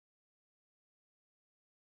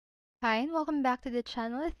Hi and welcome back to the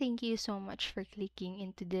channel. Thank you so much for clicking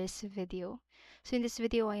into this video. So in this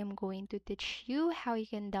video, I am going to teach you how you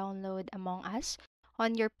can download Among Us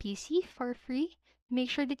on your PC for free. Make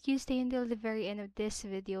sure that you stay until the very end of this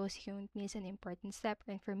video so you won't miss an important step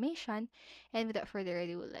or information. And without further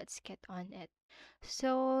ado, let's get on it.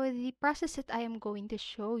 So the process that I am going to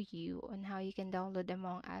show you on how you can download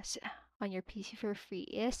Among Us on your PC for free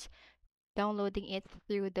is downloading it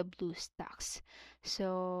through the BlueStacks.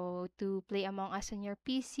 So to play Among Us on your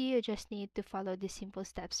PC, you just need to follow the simple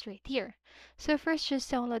steps right here. So first, just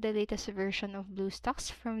download the latest version of BlueStacks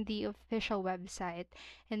from the official website,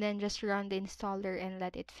 and then just run the installer and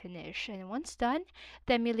let it finish. And once done,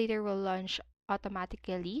 the emulator will launch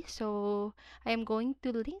automatically. So I am going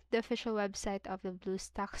to link the official website of the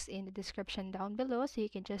BlueStacks in the description down below, so you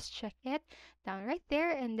can just check it down right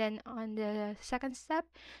there. And then on the second step,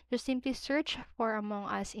 just simply search for Among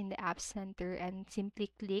Us in the App Center and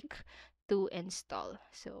simply click to install.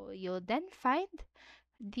 So you'll then find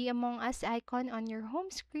the Among Us icon on your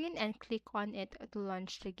home screen and click on it to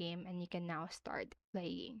launch the game, and you can now start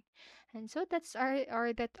playing. And so that's are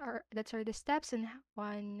the steps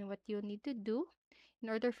on what you'll need to do in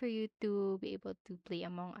order for you to be able to play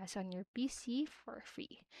Among Us on your PC for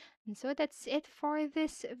free. And so that's it for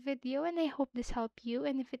this video, and I hope this helped you.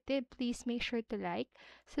 And if it did, please make sure to like,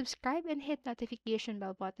 subscribe, and hit notification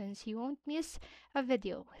bell button so you won't miss a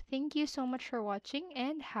video. Thank you so much for watching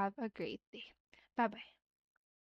and have a great day. Bye bye.